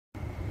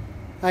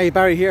Hi,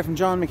 Barry here from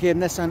John McCabe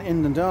Nissan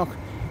in Dundalk.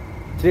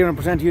 Today I'm going to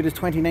present to you this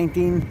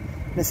 2019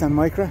 Nissan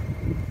Micra.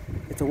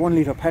 It's a 1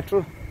 litre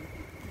petrol,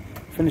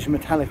 finished in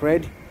metallic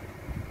red.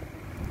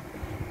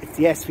 It's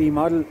the SV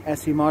model.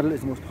 SV model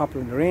is the most popular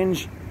in the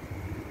range.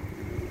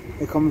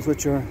 It comes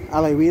with your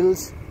alloy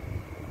wheels,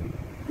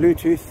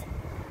 Bluetooth,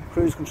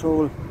 cruise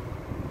control,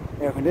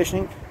 air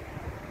conditioning.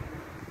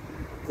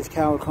 This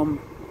car will come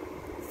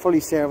fully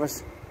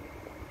serviced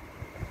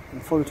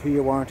and a full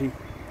 2-year warranty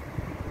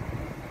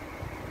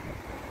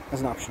as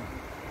an option.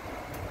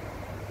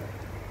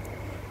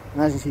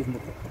 And as you see from the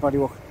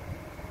bodywork,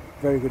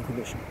 very good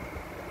condition.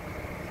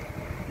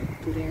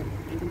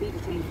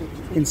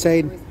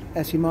 Inside,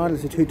 SV model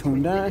is a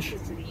 2-tone dash,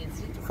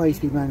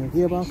 5-speed manual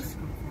gearbox,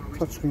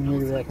 touchscreen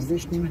radio air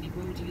conditioning,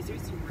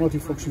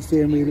 multi-function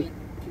steering wheel,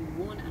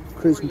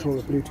 cruise control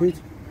with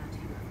Bluetooth,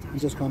 and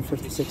just gone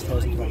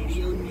 56,000 kilometers.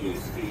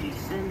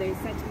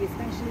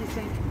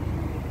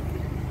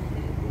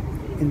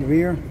 In the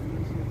rear,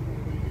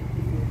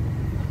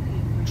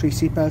 3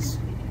 seat belts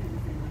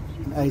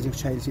and Isaac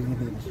child seating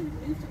in it.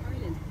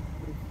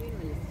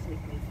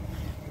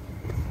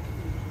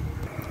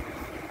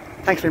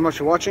 Thanks very much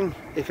for watching.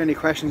 If you have any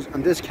questions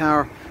on this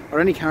car or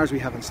any cars we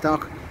have in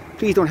stock,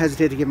 please don't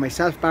hesitate to give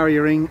myself, Barry,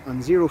 a ring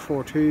on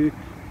 042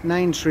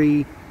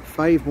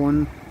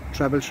 9351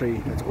 333.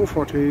 That's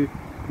 042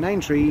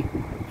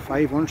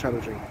 9351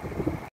 333.